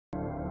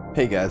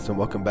Hey guys, and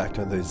welcome back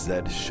to another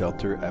Zed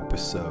Shelter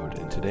episode.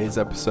 In today's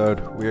episode,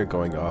 we are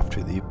going off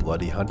to the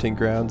Bloody Hunting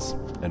Grounds,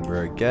 and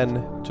we're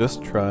again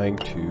just trying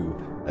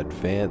to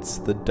advance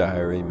the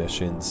diary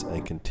missions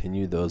and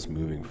continue those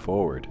moving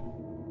forward.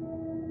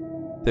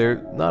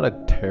 They're not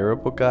a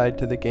terrible guide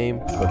to the game,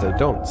 but they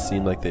don't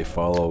seem like they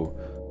follow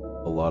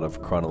a lot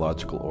of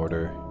chronological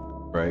order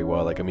very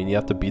well. You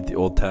have to beat the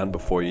old town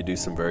before you do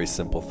some very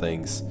simple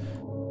things.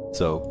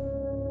 So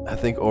I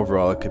think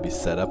overall it could be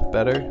set up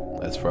better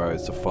as far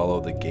as to follow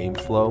the game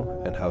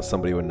flow and how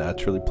somebody would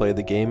naturally play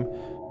the game.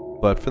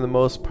 But for the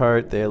most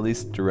part, they at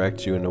least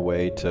direct you in a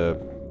way to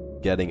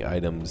getting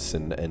items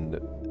and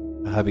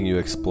having you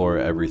explore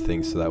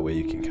everything, so that way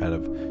you can kind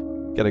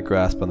of get a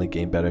grasp on the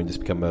game better and just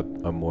become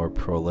a more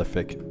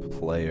prolific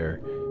player.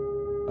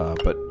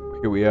 But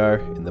here we are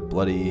in the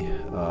Bloody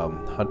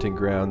Hunting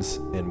Grounds,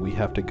 and we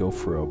have to go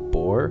for a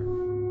boar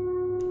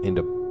and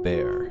a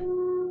bear.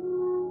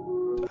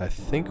 I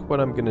think what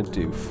I'm gonna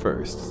do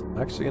first, I'm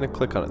actually gonna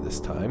click on it this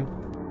time,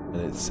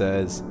 and it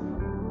says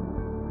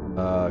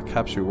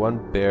capture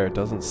one bear. It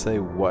doesn't say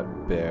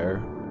what bear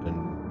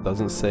and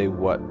doesn't say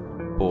what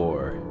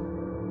boar.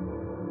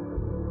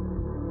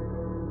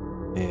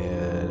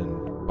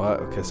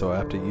 Okay, so I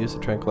have to use the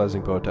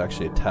tranquilizing bow to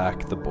actually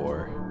attack the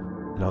boar,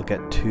 and I'll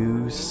get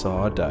 2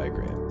 saw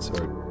diagrams,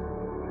 or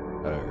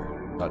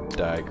not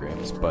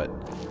diagrams, but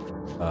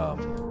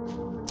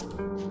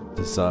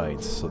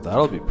designs. So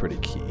that'll be pretty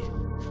key.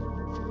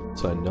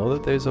 So I know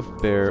that there's a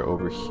bear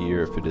over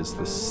here if it is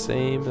the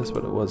same as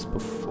what it was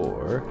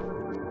before.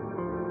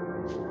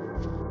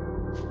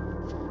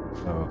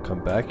 Oh,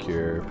 come back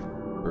here,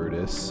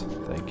 Brutus.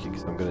 Thank you,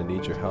 because I'm going to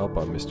need your help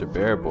on Mr.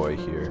 Bear Boy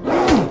here.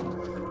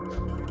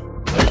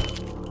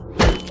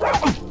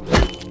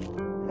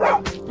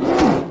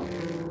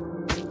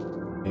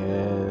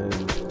 And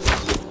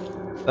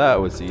that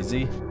was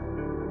easy.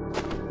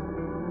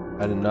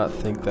 I did not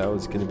think that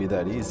was going to be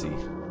that easy.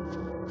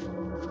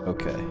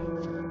 Okay.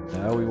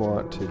 Now we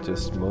want to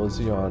just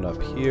mosey on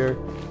up here,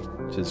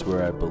 which is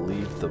where I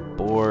believe the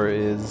boar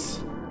is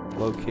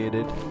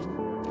located.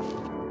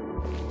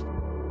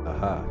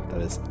 Aha,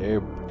 that is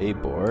a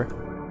boar.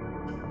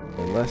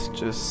 And let's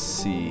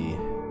just see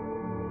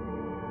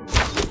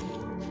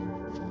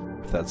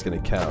if that's going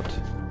to count.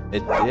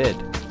 It did.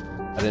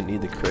 I didn't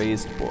need the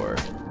crazed boar.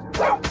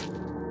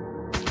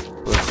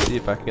 Let's see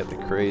if I can get the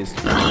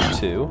crazed boar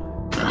too.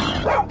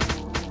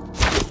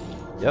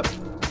 Yep.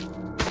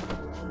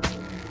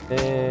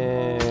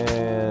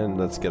 And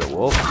let's get a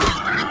wolf.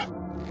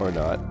 Or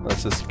not.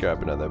 Let's just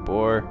grab another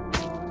boar.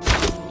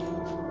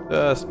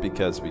 Just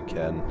because we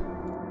can.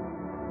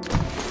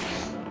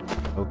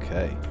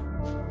 Okay.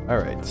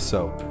 Alright,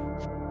 so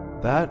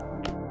that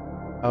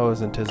I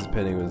was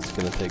anticipating was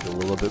going to take a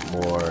little bit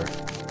more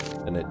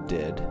than it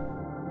did.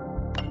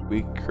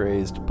 Weak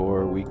crazed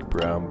boar, weak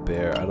brown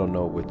bear. I don't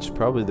know which.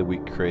 Probably the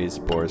weak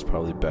crazed boar is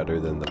probably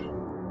better than the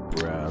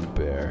brown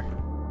bear.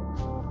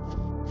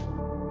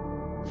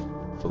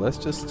 So let's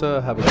just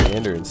have a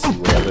gander and see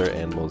what other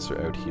animals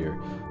are out here.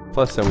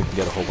 Plus then we can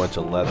get a whole bunch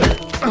of leather,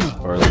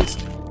 or at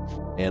least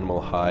animal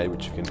hide,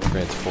 which you can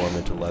transform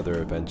into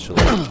leather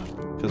eventually.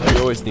 Because we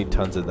always need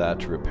tons of that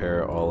to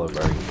repair all of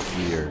our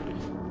gear.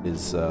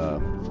 Is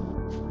a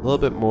little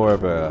bit more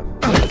of an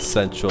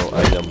essential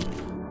item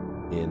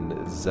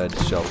in Zed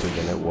Shelter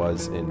than it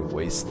was in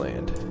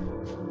Wasteland.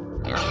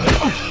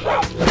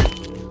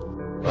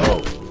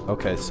 Oh,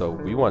 okay, so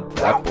we want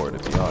that boar, to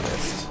be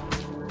honest.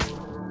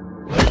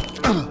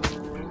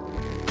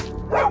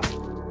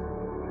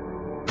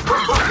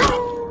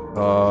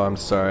 Oh, I'm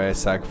sorry, I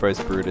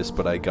sacrificed Brutus,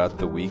 but I got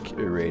the weak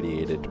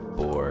irradiated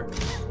boar.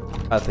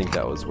 I think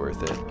that was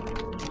worth it.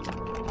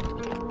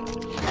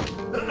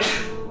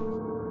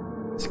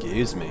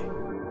 Excuse me.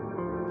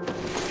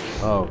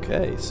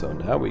 Okay, so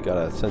now we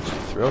gotta essentially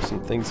throw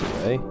some things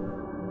away.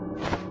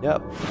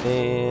 Yep,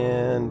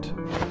 and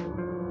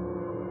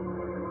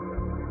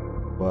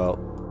well,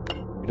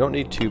 we don't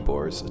need 2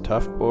 boars. A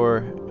tough boar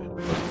and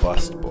a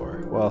bust boar.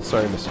 Well,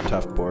 sorry, Mr.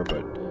 Tough Boar,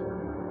 but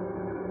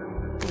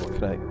what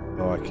can I?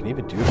 Oh, I can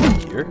even do it from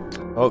here?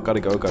 Oh,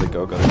 gotta go.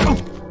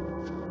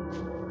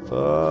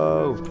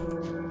 Oh.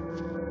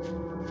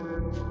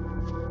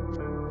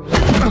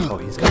 Oh,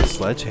 he's got a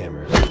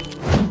sledgehammer.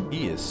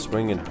 He is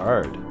swinging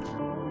hard.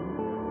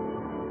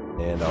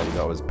 And all we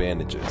got was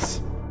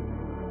bandages.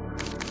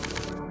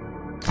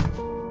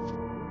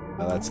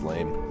 Oh, that's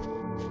lame.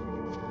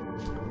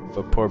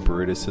 But poor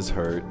Brutus is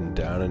hurt and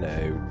down and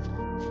out.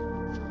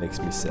 Makes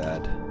me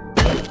sad.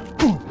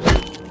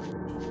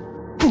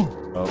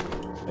 Oh,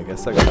 I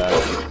guess I gotta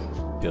actually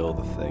kill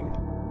the thing.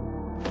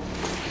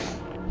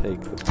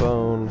 Take the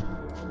bone.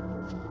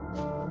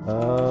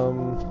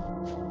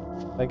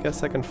 I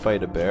guess I can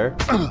fight a bear.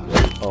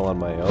 All on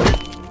my own.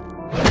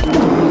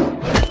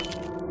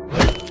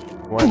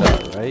 Why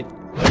not, right?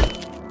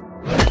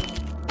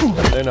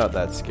 They're not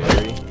that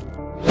scary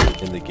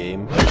in the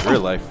game. In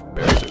real life,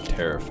 bears are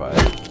terrifying.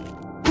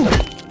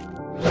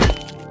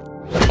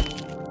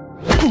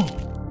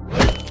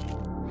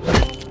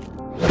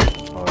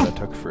 Oh, that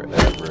took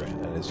forever,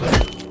 and it's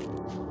just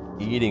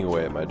eating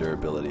away at my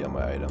durability on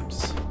my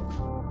items.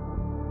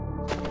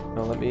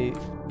 Now let me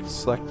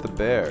select the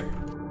bear.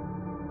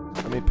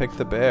 Let me pick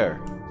the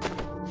bear.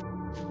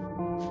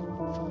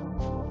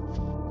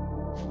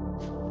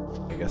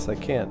 I guess I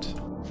can't.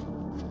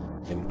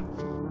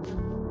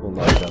 We'll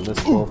knock down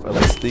this wolf. At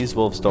least these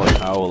wolves don't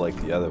howl like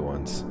the other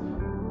ones.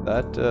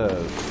 That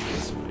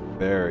is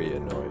very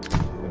annoying.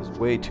 It was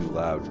way too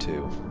loud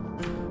too.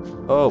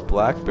 Oh,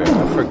 black bear.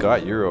 I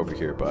forgot you're over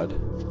here, bud.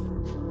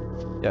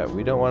 Yeah,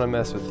 we don't want to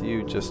mess with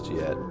you just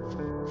yet.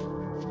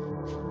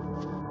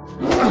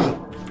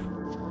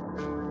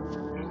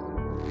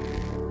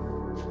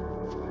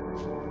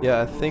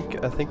 Yeah, I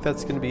think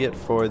that's gonna be it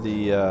for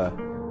the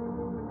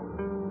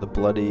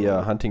bloody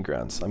hunting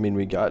grounds. I mean,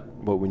 we got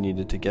what we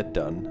needed to get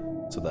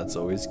done, so that's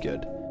always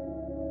good.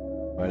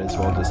 Might as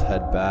well just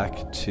head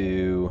back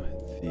to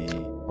the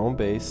home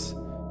base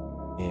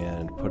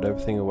and put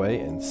everything away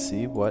and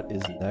see what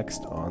is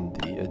next on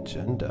the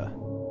agenda.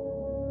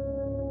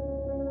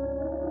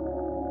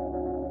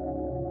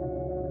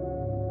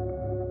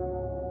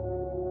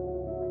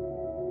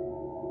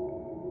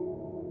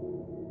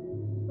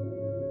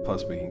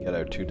 Plus we can get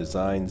our 2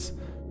 designs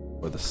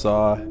for the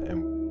saw,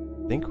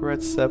 and I think we're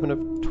at 7 of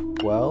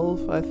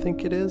 12, I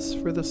think it is,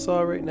 for the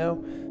saw right now.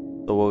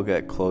 So we'll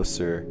get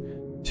closer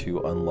to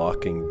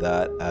unlocking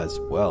that as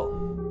well.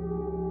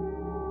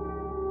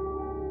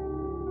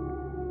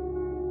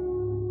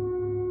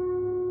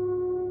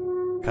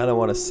 Kind of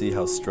want to see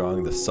how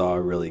strong the saw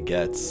really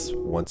gets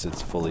once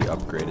it's fully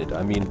upgraded.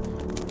 I mean,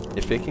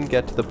 if it can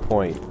get to the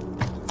point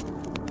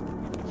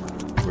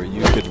where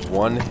you could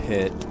one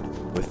hit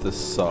with the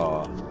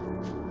saw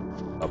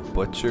a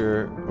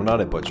butcher, well, not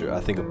a butcher, I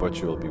think a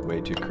butcher will be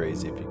way too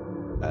crazy if you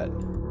do that.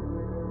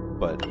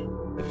 But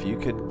if you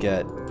could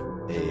get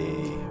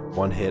a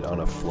one hit on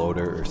a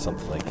floater or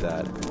something like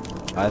that,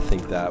 I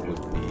think that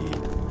would be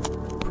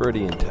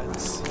pretty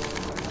intense.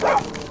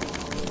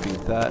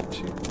 Feed that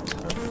to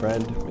our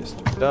friend,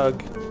 Mr.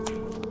 Doug.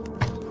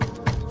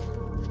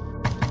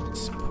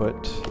 Let's put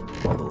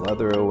all the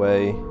leather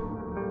away.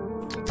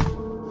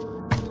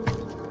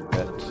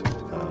 Put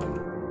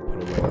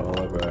away all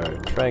of our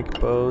trank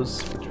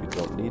bows, which we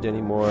don't need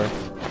anymore.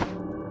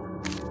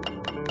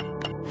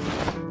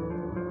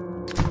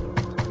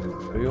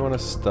 We want to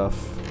stuff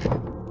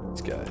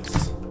these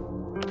guys.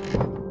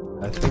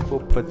 I think we'll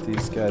put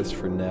these guys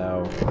for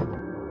now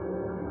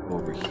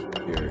over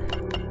here.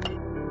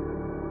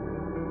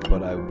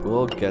 But I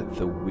will get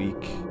the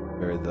weak,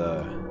 or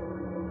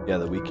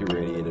the weak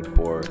irradiated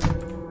boar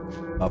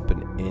up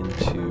and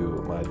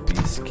into my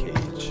beast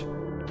cage.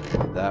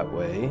 That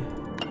way,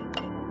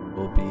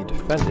 we'll be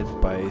defended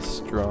by a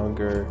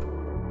stronger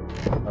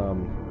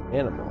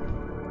animal.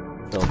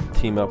 They'll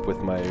team up with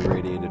my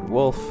irradiated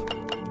wolf,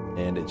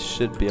 and it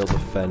should be able to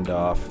fend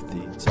off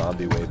the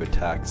zombie wave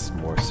attacks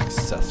more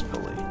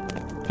successfully.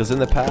 Because in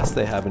the past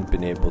they haven't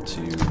been able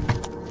to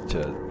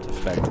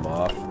fend them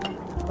off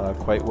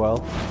quite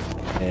well,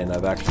 and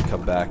I've actually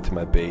come back to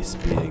my base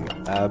being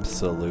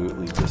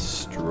absolutely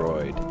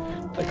destroyed.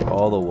 Like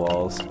all the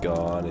walls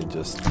gone, and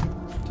just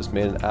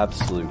made an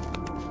absolute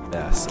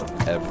mess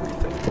of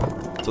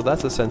everything. So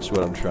that's essentially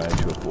what I'm trying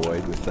to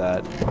avoid with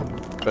that,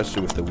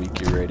 especially with the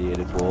weak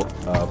irradiated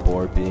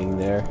boar being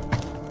there.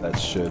 That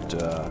should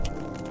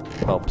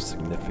help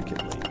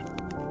significantly.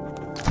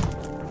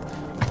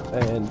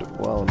 And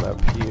while I'm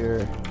up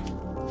here,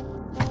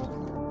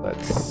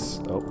 let's...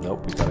 oh,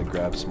 nope, we gotta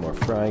grab some more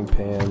frying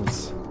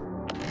pans.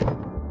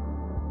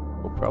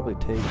 We'll probably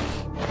take...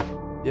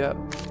 yep,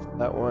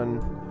 that one.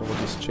 And we'll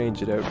just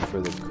change it out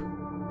for the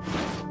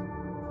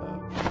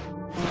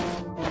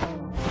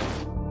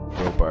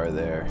crowbar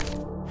there.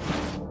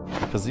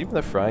 Because even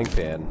the frying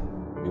pan,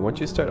 I mean, once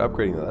you start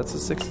upgrading that, that's a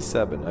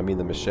 67. I mean,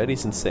 the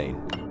machete's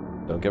insane.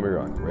 Don't get me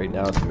wrong. Right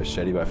now, the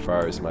machete by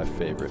far is my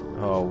favorite.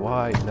 Oh,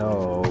 why?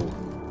 No.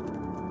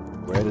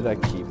 Where did I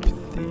keep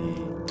the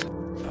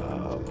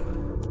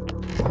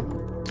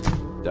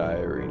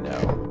diary now?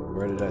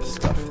 Where did I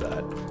stuff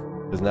that?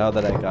 Because now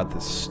that I got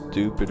this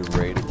stupid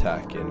raid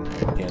attack in,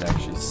 I can't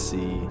actually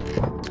see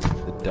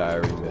the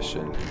diary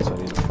mission. So I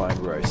need to find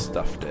where I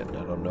stuffed it. And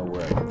I don't know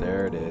where.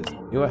 There it is. I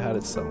knew I had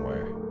it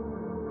somewhere.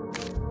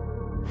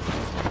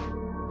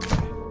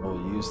 Okay,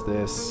 we'll use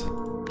this.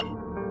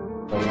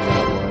 That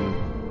one.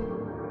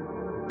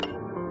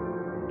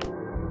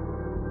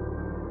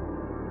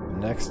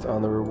 Next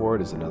on the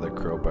reward is another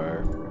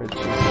crowbar, which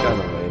is kind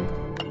of lame.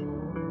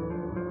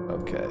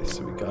 Okay,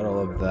 so we got all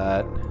of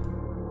that.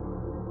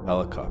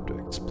 Helicopter.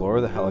 Explore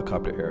the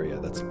helicopter area.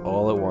 That's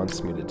all it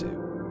wants me to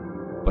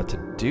do. But to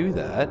do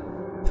that,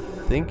 I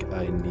think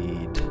I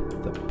need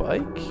the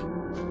bike?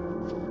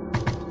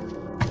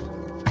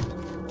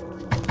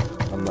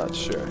 I'm not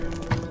sure.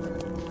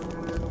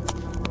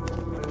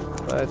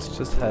 Let's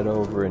just head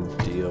over and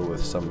deal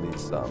with some of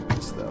these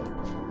zombies, though.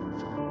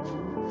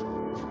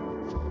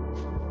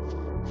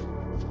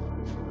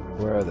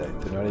 Where are they?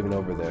 They're not even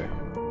over there.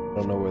 I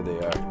don't know where they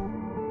are.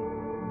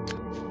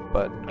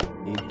 But I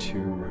need to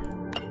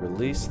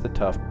release the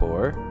tough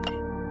boar.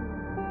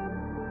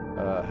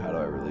 How do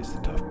I release the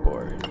tough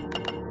boar?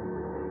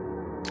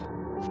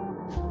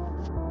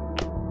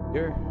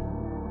 Here.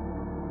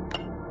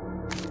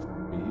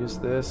 We use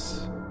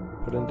this.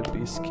 Put into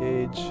beast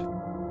cage.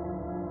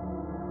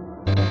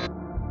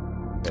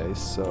 Okay,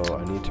 so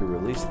I need to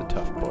release the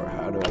tough boar.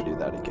 How do I do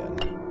that again?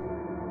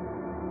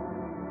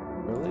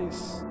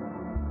 Release.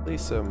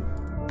 Release him.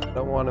 I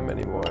don't want him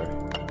anymore.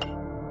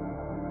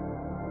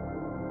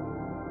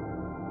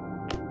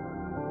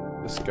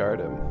 Discard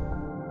him.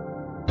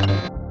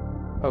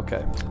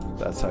 Okay,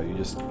 that's how you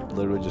just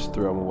literally just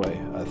throw him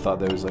away. I thought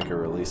there was like a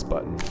release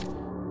button.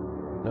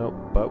 Nope,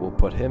 but we'll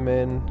put him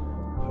in.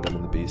 Put him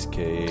in the beast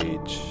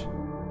cage.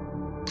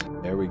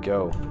 There we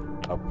go.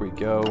 Up we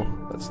go.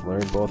 Let's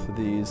learn both of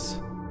these.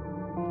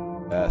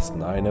 Yes,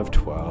 9 of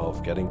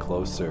 12. Getting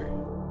closer.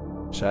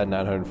 Should add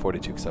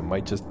 942 because I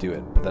might just do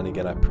it. But then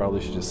again, I probably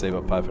should just save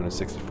up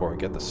 564 and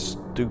get the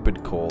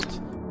stupid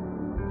colt.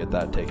 Get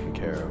that taken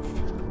care of.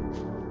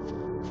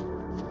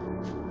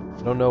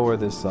 I don't know where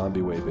this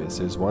zombie wave is.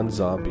 There's one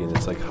zombie and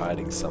it's like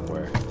hiding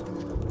somewhere.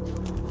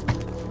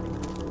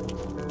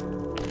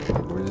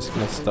 We're just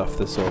gonna stuff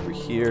this over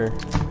here.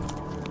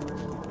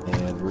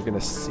 And we're gonna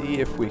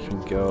see if we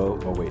can go...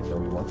 Oh wait, no,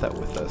 we want that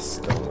with us,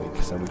 don't we?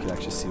 Because then we can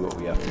actually see what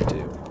we have to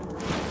do.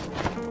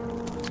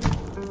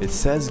 It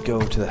says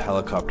go to the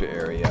helicopter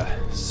area,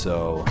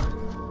 so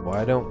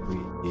why don't we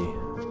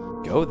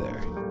go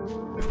there?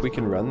 If we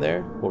can run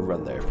there, we'll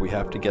run there. If we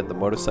have to get the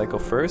motorcycle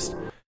first,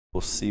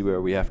 we'll see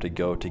where we have to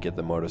go to get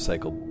the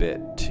motorcycle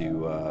bit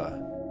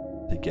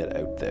to get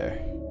out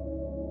there.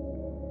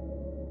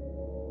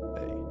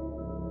 Okay.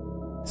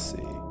 Let's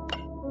see.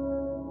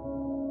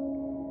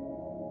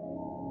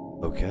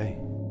 Okay.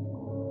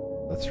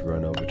 Let's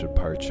run over to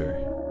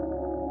departure.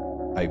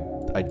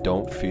 I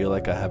don't feel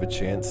like I have a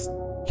chance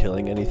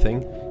killing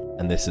anything,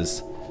 and this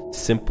is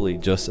simply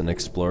just an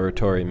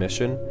exploratory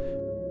mission,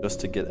 just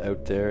to get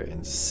out there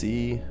and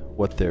see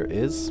what there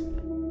is.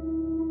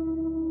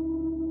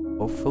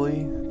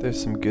 Hopefully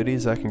there's some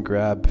goodies I can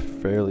grab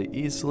fairly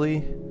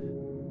easily.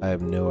 I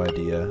have no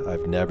idea.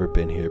 I've never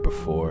been here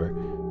before.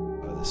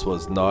 This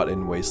was not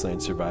in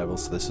Wasteland Survival,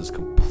 so this is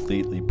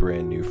completely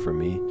brand new for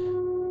me.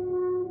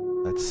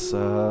 Let's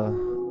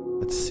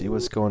see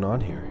what's going on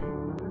here.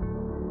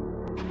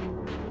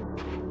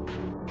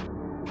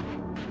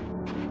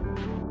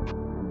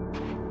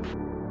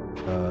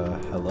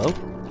 Hello?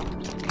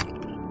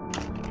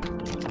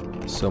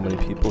 So many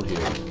people here.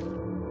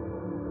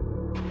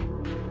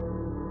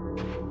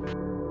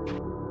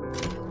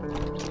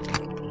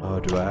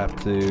 Oh, do I have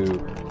to...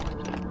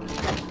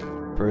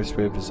 First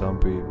wave of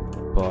zombie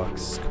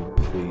box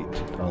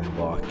complete,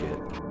 unlock it.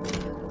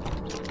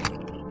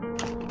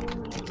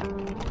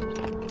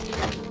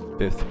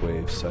 Fifth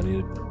wave, so I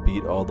need to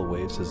beat all the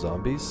waves of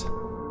zombies.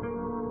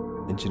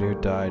 Engineer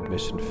died,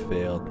 mission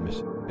failed,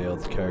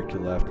 character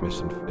left,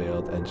 mission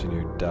failed,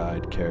 engineer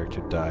died,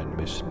 character died,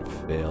 mission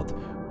failed.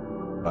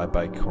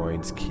 Bye-bye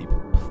coins, keep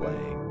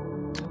playing.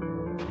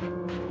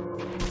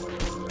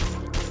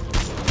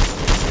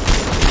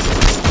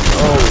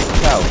 Oh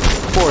cow,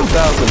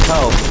 4,000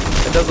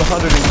 health, and does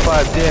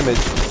 105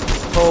 damage.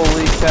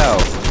 Holy cow.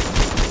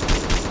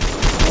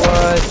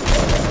 What?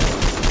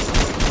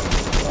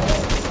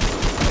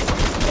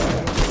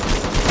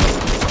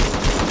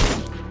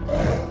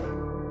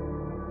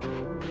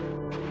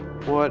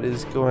 What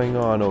is going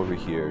on over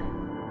here?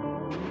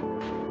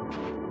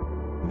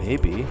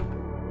 Maybe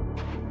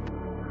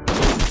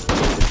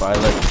if I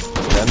let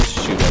them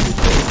shoot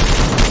everything.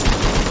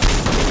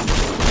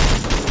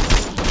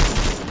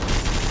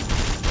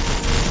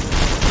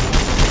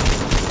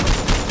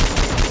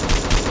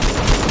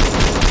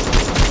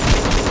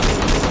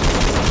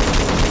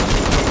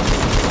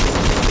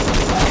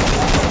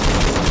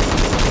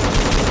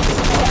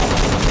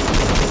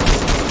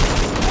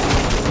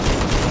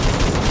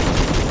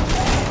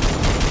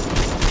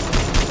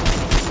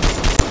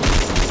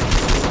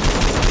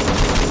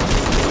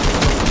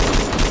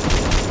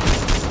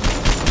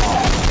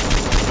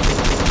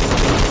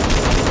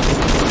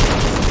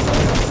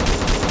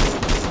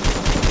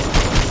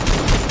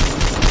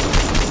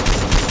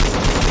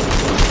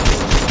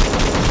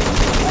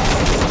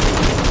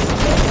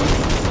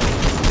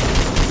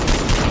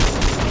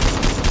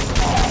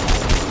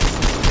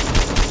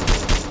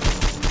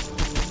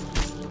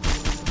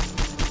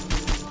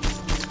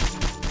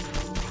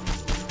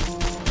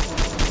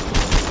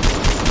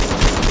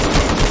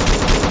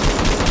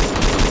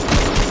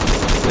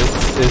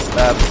 Is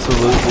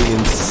absolutely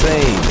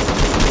insane.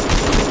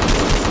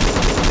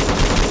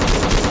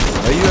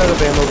 Are you out of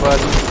ammo, bud?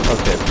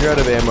 Okay, if you're out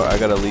of ammo, I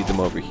gotta lead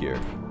them over here.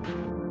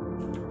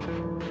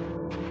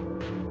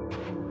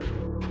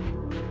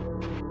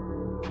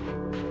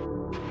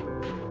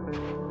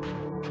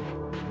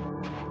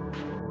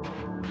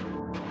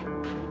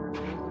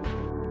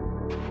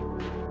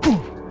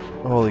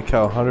 Holy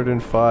cow,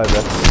 105,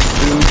 that's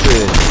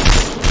stupid.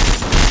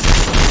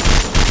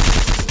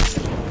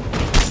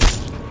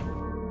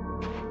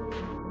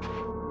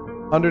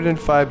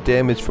 105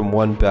 damage from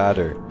one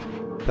batter.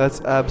 That's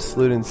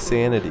absolute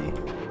insanity.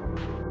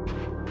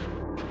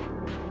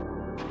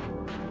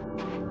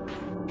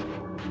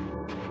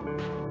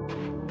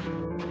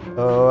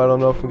 Oh, I don't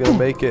know if I'm gonna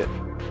make it.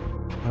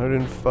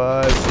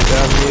 105, get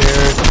down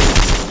here.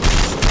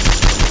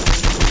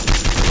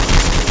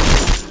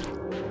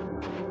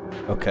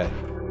 Okay,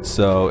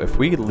 so if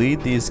we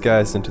lead these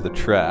guys into the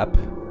trap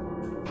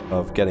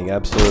of getting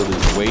absolutely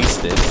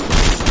wasted.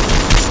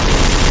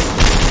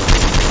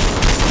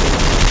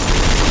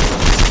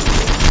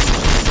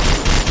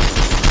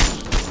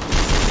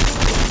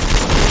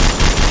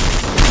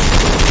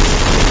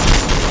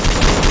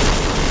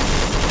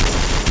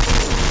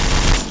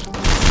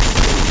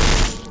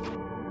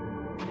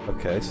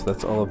 Okay, so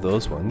that's all of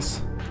those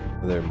ones.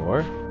 Are there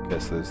more? Okay,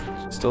 so there's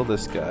still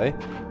this guy.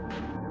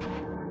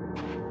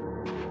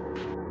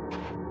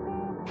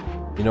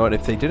 You know what,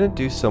 if they didn't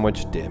do so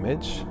much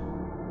damage,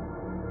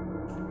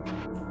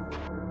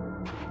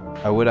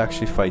 I would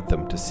actually fight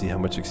them to see how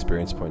much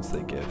experience points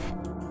they give.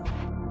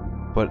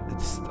 But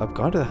I've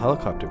gone to the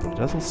helicopter, but it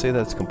doesn't say that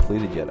it's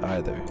completed yet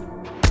either.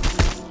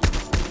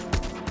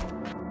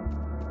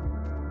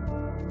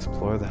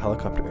 Explore the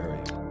helicopter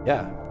area.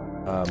 Yeah,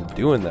 I'm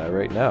doing that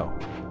right now.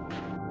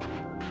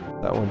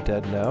 That one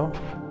dead now.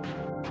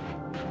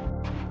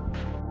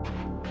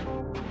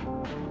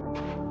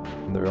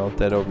 And they're all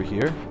dead over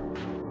here.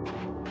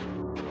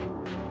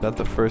 Is that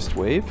the first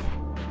wave?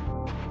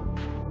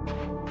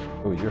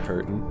 Oh, you're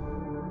hurting.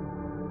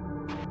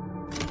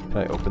 Can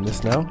I open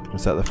this now?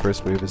 Is that the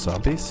first wave of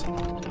zombies?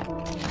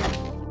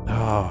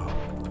 Oh.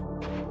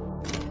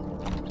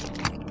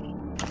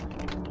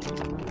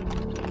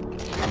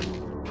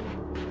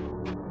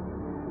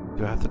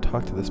 Do I have to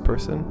talk to this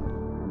person?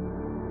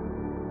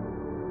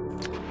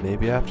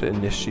 Maybe I have to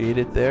initiate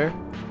it there?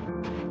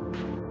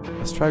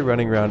 Let's try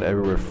running around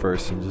everywhere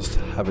first and just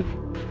have a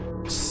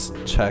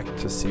check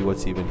to see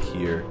what's even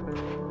here.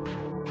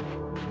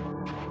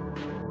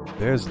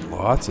 There's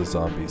lots of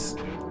zombies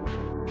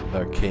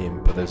that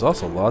came, but there's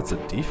also lots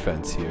of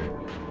defense here.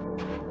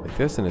 Like,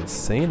 there's an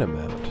insane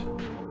amount.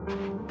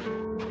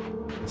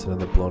 There's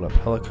another blown up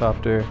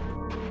helicopter.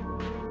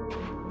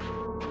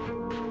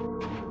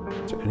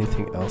 Is there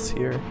anything else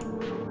here?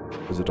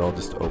 Or is it all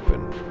just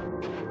open?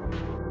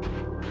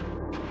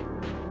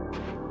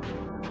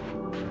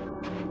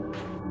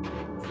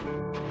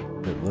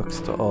 It looks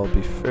to all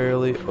be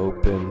fairly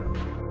open.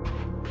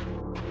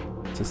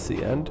 Is this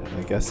the end?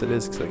 I guess it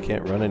is, because I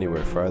can't run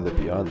anywhere farther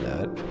beyond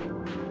that.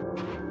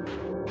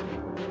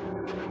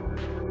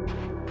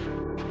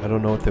 I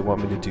don't know what they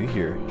want me to do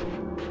here.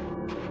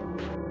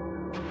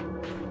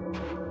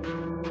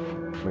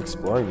 I'm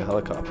exploring the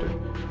helicopter.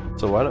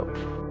 So why don't...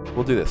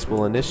 We'll do this.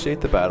 We'll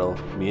initiate the battle.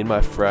 Me and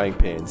my frying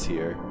pans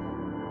here.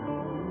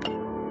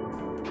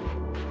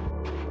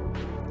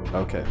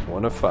 Okay,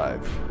 1 of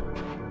 5.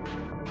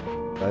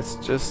 Let's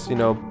just, you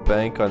know,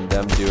 bank on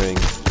them doing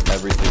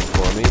everything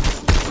for me.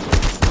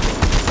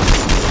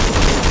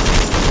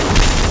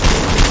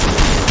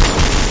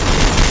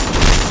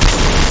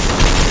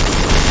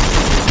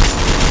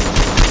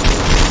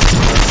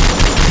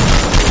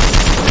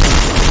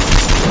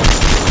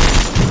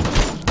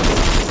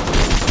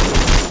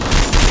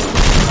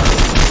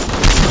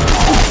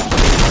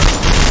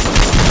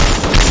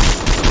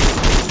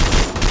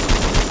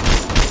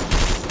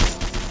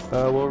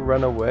 We'll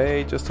run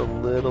away just a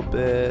little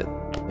bit,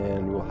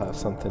 and we'll have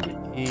something to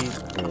eat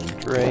and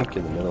drink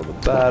in the middle of the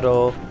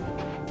battle.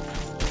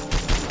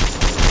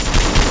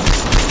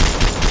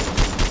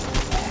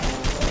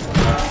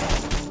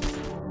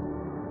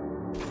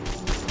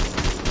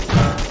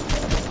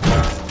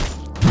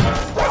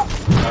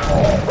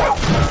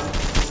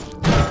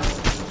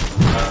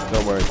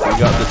 Don't worry, we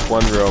got this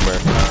one roamer.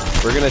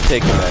 We're gonna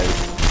take him out.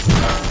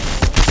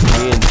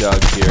 Me and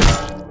Doug here.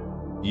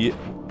 Yeah.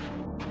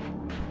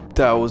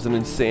 That was an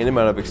insane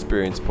amount of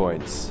experience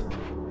points.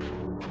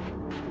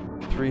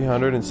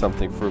 300 and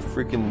something for a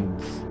freaking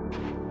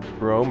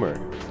roamer.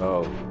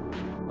 Oh.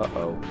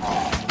 Uh-oh.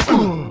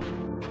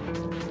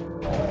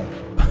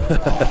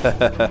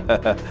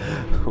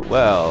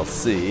 Well,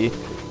 see.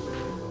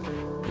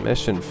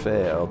 Mission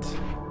failed.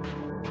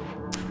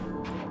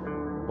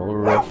 Well,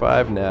 we're at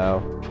 5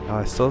 now. Oh,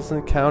 it still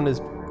doesn't count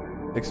as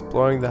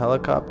exploring the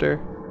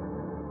helicopter.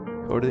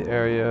 Go to the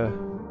area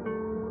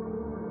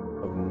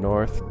of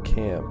North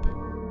Camp.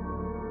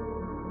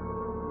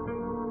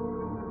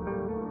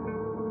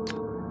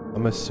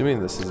 I'm assuming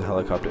this is a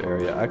helicopter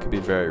area. I could be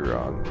very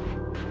wrong.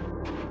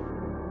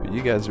 But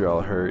you guys are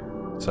all hurt,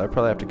 so I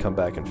probably have to come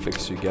back and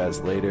fix you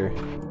guys later.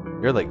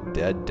 You're like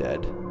dead.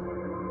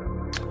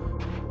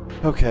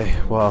 Okay,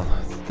 well,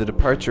 the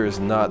departure is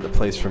not the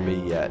place for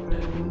me yet.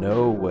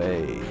 No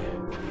way.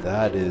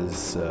 That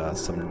is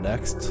some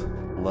next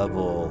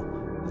level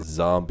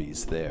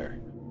zombies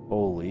there.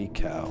 Holy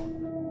cow.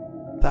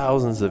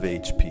 Thousands of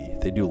HP.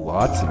 They do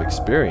lots of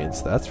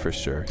experience, that's for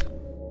sure.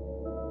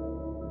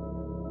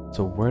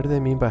 So where do they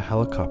mean by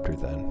helicopter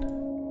then?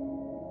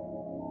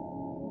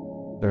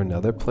 Is there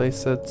another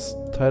place that's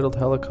titled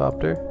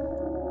helicopter?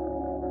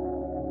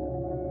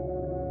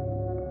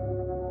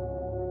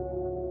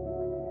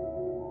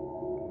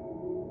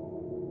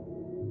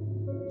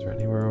 Is there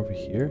anywhere over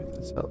here?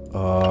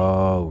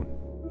 Oh,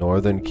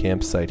 northern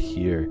campsite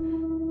here.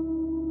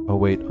 Oh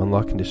wait,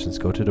 unlock conditions.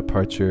 Go to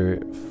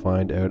departure,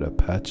 find out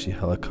Apache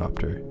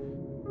helicopter.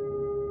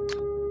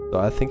 So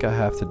I think I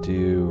have to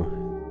do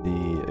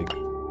the,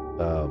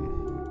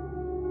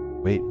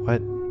 wait,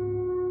 what?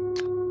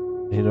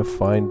 I need to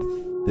find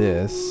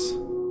this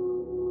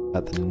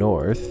at the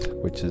north,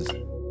 which is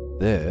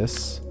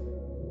this.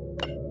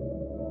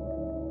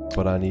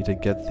 But I need to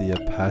get the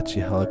Apache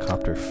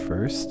helicopter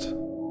first.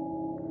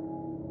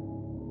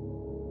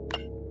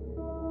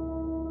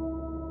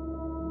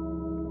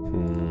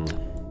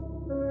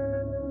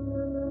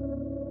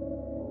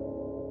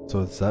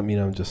 So does that mean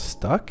I'm just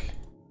stuck? Is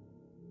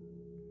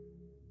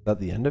that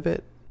the end of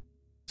it?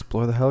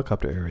 Explore the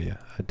helicopter area.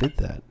 I did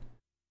that.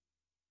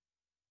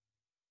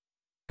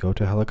 Go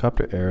to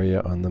helicopter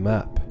area on the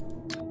map.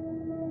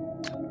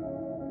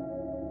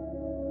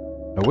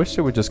 I wish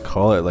they would just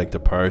call it like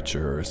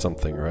departure or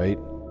something, right?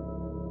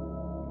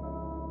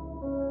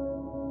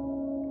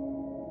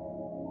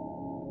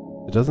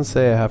 It doesn't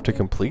say I have to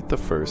complete the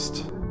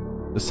first.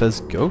 It says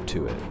go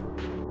to it.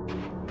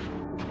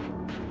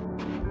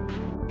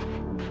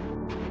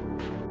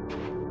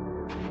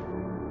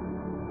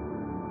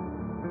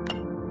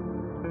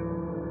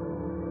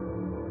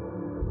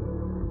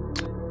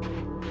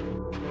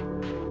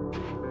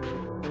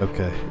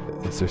 Okay,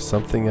 is there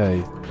something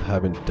I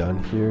haven't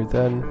done here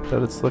then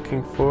that it's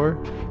looking for?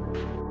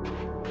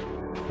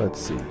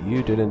 Let's see,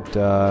 you didn't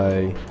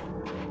die.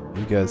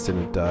 You guys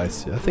didn't die.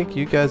 See, I think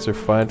you guys are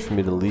fine for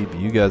me to leave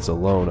you guys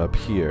alone up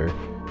here.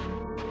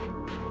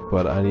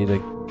 But I need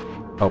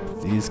to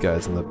help these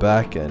guys in the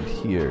back end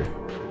here.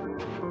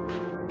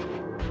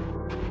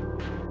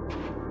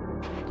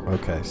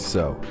 Okay,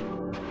 so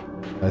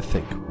I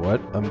think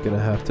what I'm gonna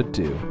have to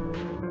do,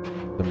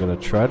 I'm gonna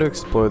try to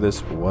explore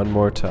this one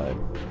more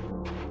time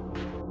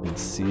and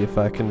see if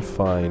I can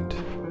find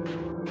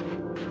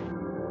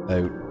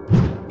out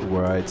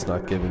why it's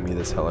not giving me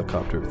this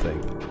helicopter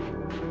thing.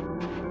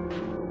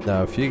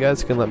 Now, if you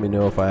guys can let me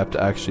know if I have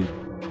to actually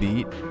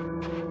beat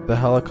the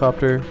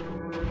helicopter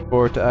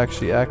for it to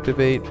actually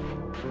activate,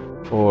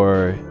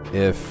 or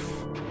if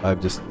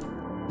it's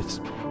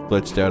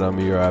glitched out on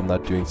me or I'm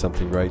not doing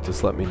something right,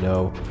 just let me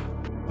know.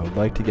 I would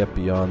like to get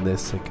beyond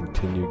this and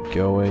continue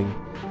going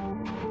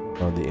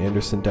on the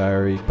Anderson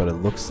Diary, but it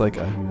looks like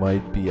I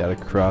might be at a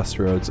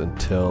crossroads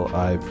until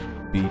I've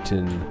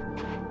beaten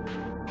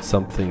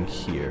something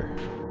here.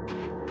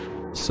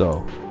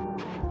 So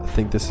I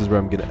think this is where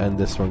I'm going to end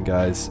this one,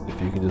 guys.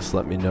 If you can just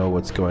let me know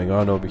what's going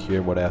on over here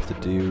and what I have to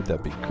do,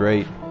 that'd be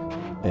great.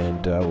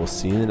 And we'll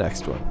see you in the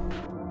next one.